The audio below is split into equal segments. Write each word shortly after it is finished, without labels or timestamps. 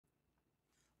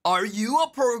Are you a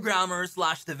programmer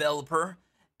slash developer?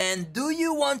 And do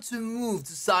you want to move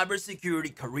to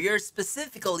cybersecurity career,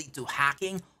 specifically to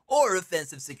hacking or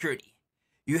offensive security?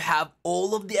 You have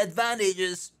all of the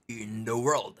advantages in the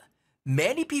world.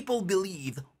 Many people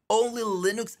believe only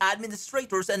Linux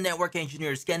administrators and network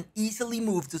engineers can easily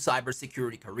move to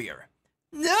cybersecurity career.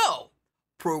 No!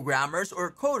 Programmers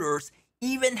or coders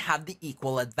even have the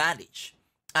equal advantage.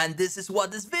 And this is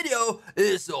what this video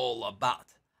is all about.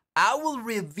 I will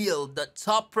reveal the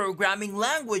top programming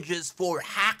languages for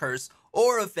hackers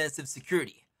or offensive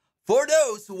security. For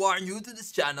those who are new to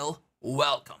this channel,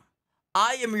 welcome.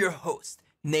 I am your host,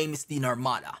 name is Dean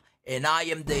Armada, and I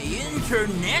am the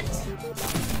internet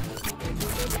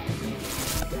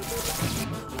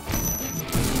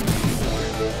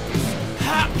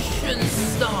action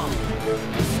star.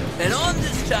 And on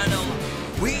this channel,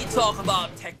 we talk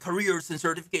about tech careers and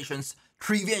certifications,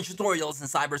 trivia and tutorials in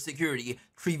cybersecurity,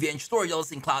 trivia and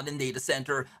tutorials in cloud and data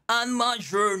center, and my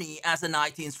journey as an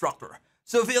IT instructor.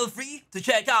 So feel free to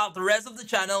check out the rest of the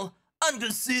channel and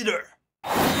consider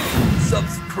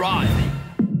subscribing.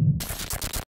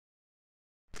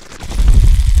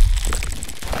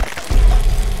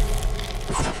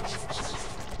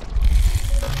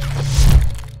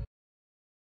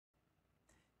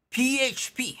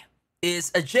 PHP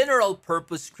is a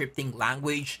general-purpose scripting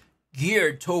language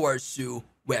geared towards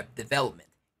web development.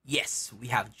 Yes, we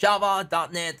have Java,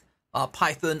 .NET,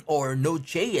 Python, or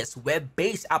Node.js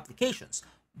web-based applications,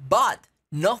 but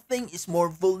nothing is more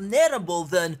vulnerable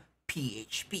than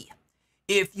PHP.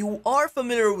 If you are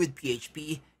familiar with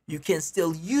PHP, you can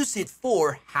still use it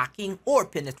for hacking or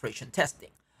penetration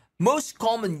testing. Most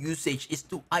common usage is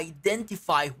to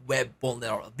identify web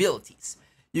vulnerabilities.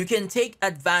 You can take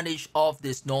advantage of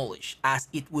this knowledge as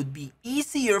it would be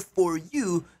easier for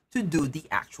you to do the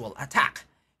actual attack.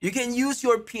 You can use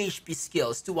your PHP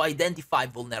skills to identify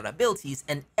vulnerabilities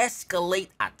and escalate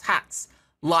attacks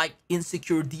like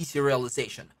insecure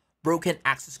deserialization, broken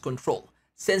access control,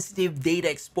 sensitive data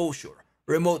exposure,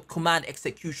 remote command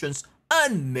executions,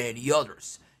 and many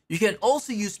others. You can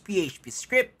also use PHP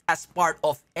script as part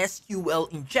of SQL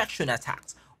injection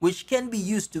attacks, which can be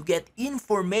used to get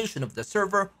information of the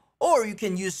server, or you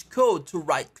can use code to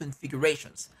write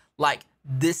configurations, like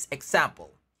this example.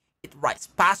 It writes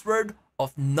password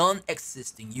of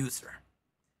non-existing user.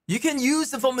 You can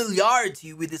use the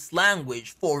familiarity with this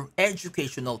language for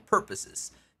educational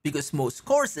purposes, because most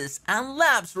courses and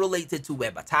labs related to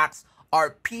web attacks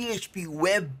are PHP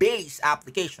web-based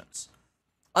applications.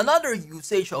 Another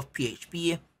usage of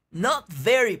PHP, not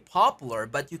very popular,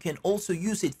 but you can also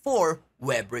use it for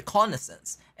web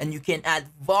reconnaissance, and you can add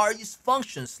various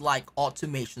functions like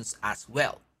automations as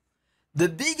well. The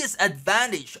biggest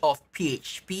advantage of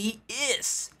PHP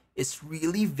is it's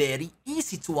really very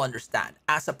easy to understand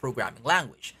as a programming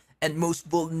language, and most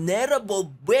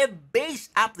vulnerable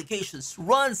web-based applications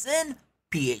runs in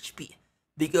PHP,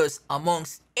 because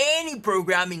amongst any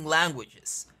programming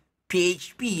languages,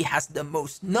 PHP has the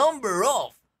most number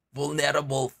of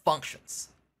vulnerable functions.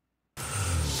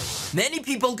 Many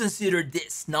people consider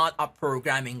this not a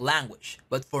programming language,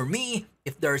 but for me,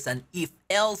 if there's an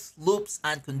if-else, loops,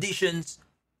 and conditions,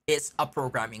 it's a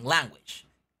programming language.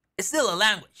 It's still a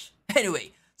language.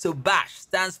 Anyway, so Bash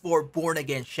stands for Born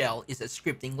Again Shell, is a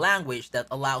scripting language that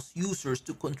allows users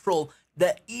to control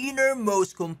the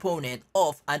innermost component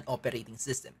of an operating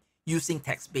system using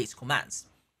text-based commands.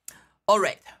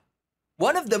 Alright,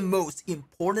 one of the most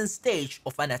important stages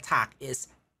of an attack is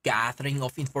gathering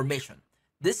of information.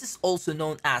 This is also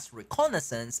known as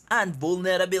reconnaissance and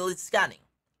vulnerability scanning.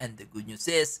 And the good news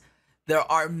is, there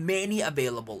are many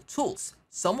available tools.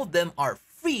 Some of them are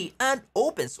free and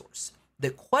open source. The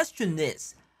question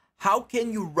is, how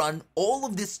can you run all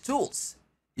of these tools?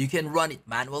 You can run it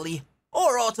manually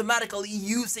or automatically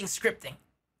using scripting.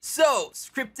 So,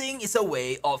 scripting is a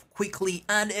way of quickly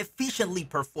and efficiently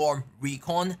perform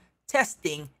recon,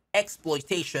 testing,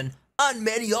 exploitation, and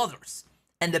many others.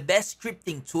 And the best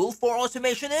scripting tool for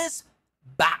automation is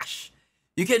Bash.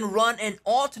 You can run and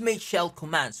automate shell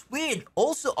commands with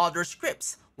also other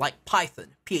scripts like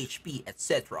Python, PHP,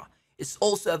 etc. It's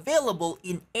also available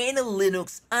in any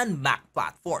Linux and Mac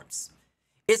platforms.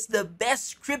 It's the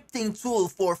best scripting tool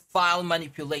for file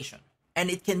manipulation, and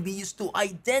it can be used to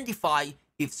identify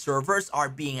if servers are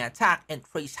being attacked and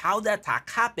trace how the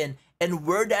attack happened and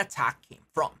where the attack came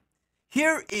from.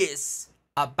 Here is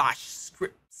a Bash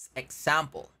script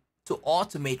example to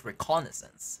automate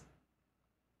reconnaissance.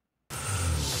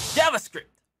 JavaScript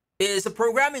is a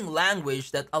programming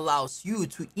language that allows you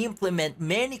to implement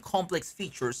many complex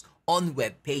features on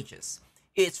web pages.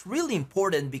 It's really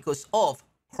important because of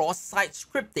cross-site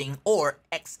scripting, or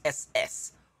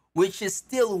XSS, which is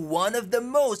still one of the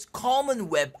most common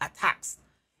web attacks.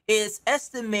 It's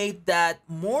estimated that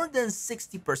more than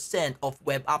 60% of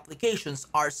web applications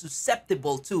are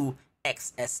susceptible to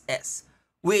XSS,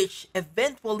 which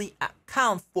eventually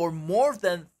account for more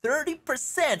than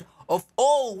 30% of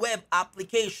all web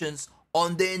applications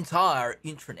on the entire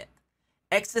internet.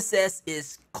 XSS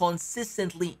is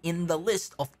consistently in the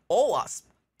list of OWASP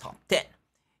top 10.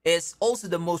 It's also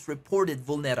the most reported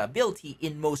vulnerability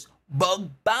in most bug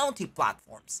bounty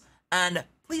platforms. And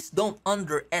please don't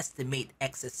underestimate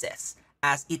XSS,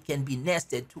 as it can be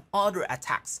nested to other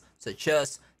attacks such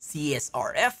as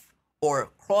CSRF or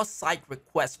cross-site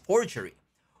request forgery.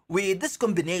 With this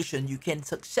combination, you can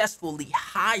successfully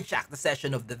hijack the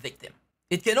session of the victim.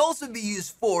 It can also be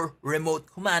used for remote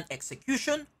command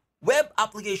execution, web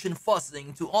application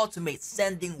fuzzing to automate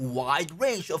sending wide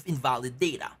range of invalid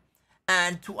data,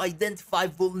 and to identify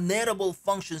vulnerable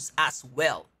functions as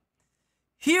well.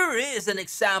 Here is an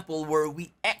example where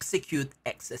we execute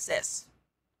XSS.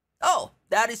 Oh,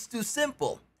 that is too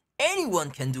simple. Anyone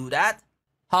can do that.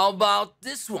 How about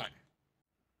this one?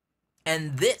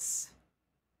 And this?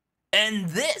 And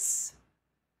this?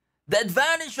 The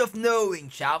advantage of knowing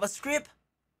JavaScript: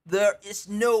 there is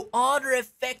no other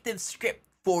effective script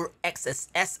for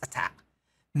XSS attack.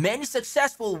 Many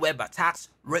successful web attacks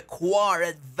require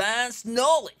advanced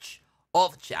knowledge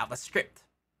of JavaScript.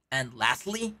 And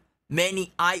lastly,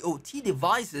 many IoT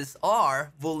devices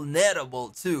are vulnerable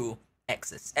to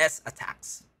XSS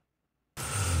attacks.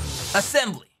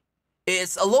 Assembly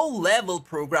is a low-level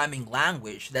programming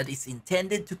language that is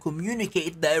intended to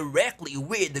communicate directly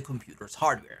with the computer's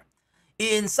hardware.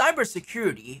 In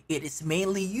cybersecurity, it is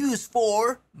mainly used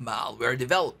for malware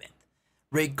development,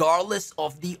 regardless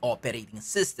of the operating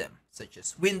system, such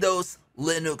as Windows,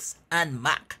 Linux, and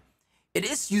Mac. It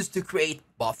is used to create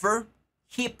buffer,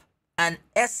 heap, and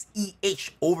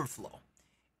SEH overflow.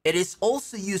 It is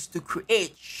also used to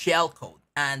create shellcode,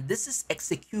 and this is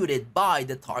executed by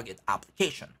the target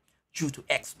application due to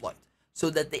exploit, so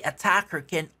that the attacker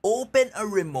can open a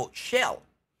remote shell.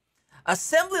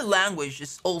 Assembly language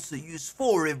is also used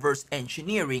for reverse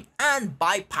engineering and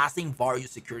bypassing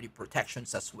various security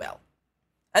protections as well.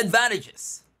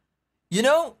 Advantages.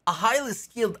 A highly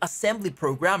skilled assembly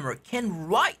programmer can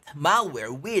write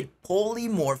malware with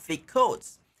polymorphic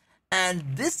codes, and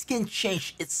this can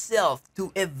change itself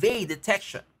to evade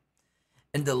detection.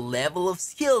 And the level of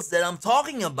skills that I'm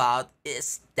talking about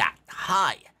is that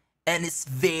high, and it's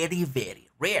very, very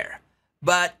rare.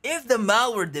 But if the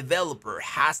malware developer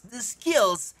has the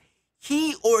skills,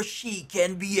 he or she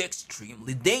can be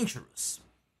extremely dangerous.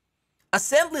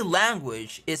 Assembly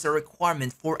language is a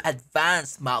requirement for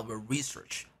advanced malware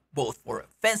research, both for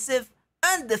offensive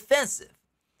and defensive.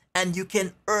 And you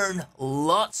can earn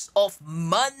lots of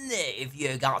money if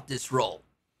you got this role.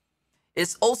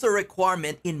 It's also a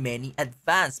requirement in many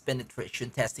advanced penetration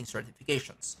testing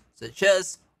certifications, such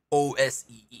as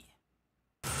OSCE.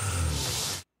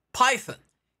 Python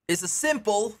is a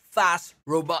simple, fast,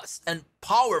 robust, and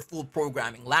powerful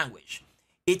programming language.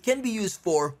 It can be used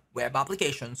for web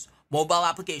applications, mobile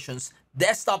applications,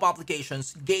 desktop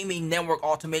applications, gaming, network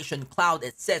automation, cloud,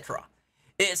 etc.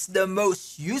 It's the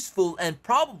most useful and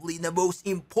probably the most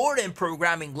important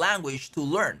programming language to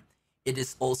learn. It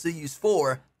is also used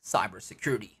for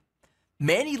cybersecurity.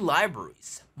 Many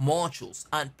libraries, modules,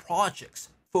 and projects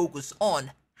focus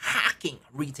on hacking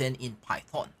written in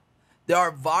Python. There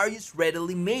are various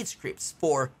readily made scripts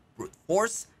for brute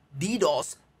force,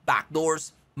 DDoS,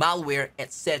 backdoors, malware,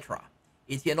 etc.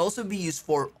 It can also be used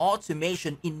for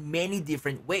automation in many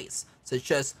different ways,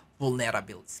 such as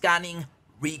vulnerability scanning,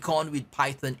 recon with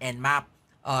Python Nmap,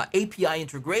 API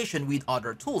integration with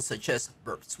other tools such as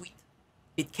Burp Suite.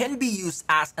 It can be used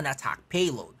as an attack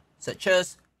payload, such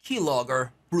as keylogger,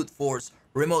 brute force,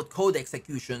 remote code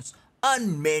executions,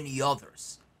 and many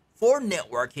others. For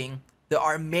networking, there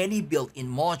are many built-in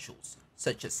modules,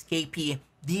 such as KP,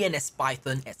 DNS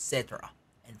Python, etc.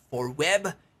 And for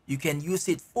web, you can use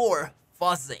it for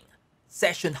fuzzing,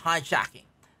 session hijacking,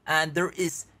 and there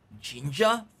is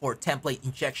Jinja for template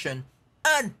injection,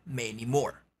 and many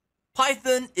more.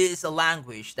 Python is a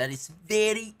language that is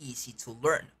very easy to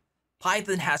learn.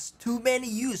 Python has too many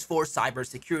use for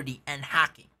cybersecurity and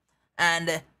hacking,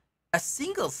 and a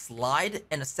single slide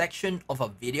and a section of a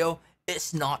video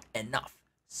is not enough.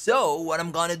 So what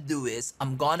I'm gonna do is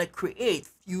I'm gonna create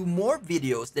few more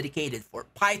videos dedicated for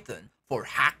Python, for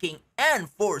hacking, and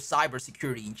for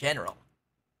cybersecurity in general.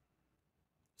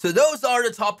 So those are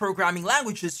the top programming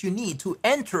languages you need to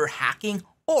enter hacking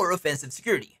or offensive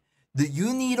security. Do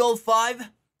you need all 5?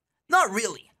 Not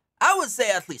really. I would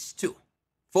say at least 2.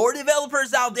 For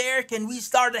developers out there, can we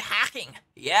start hacking?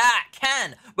 Yeah,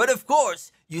 can. But of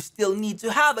course, you still need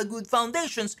to have a good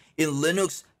foundations in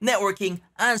Linux, networking,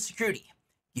 and security.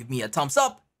 Give me a thumbs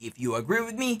up if you agree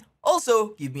with me. Also,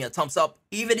 give me a thumbs up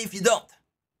even if you don't.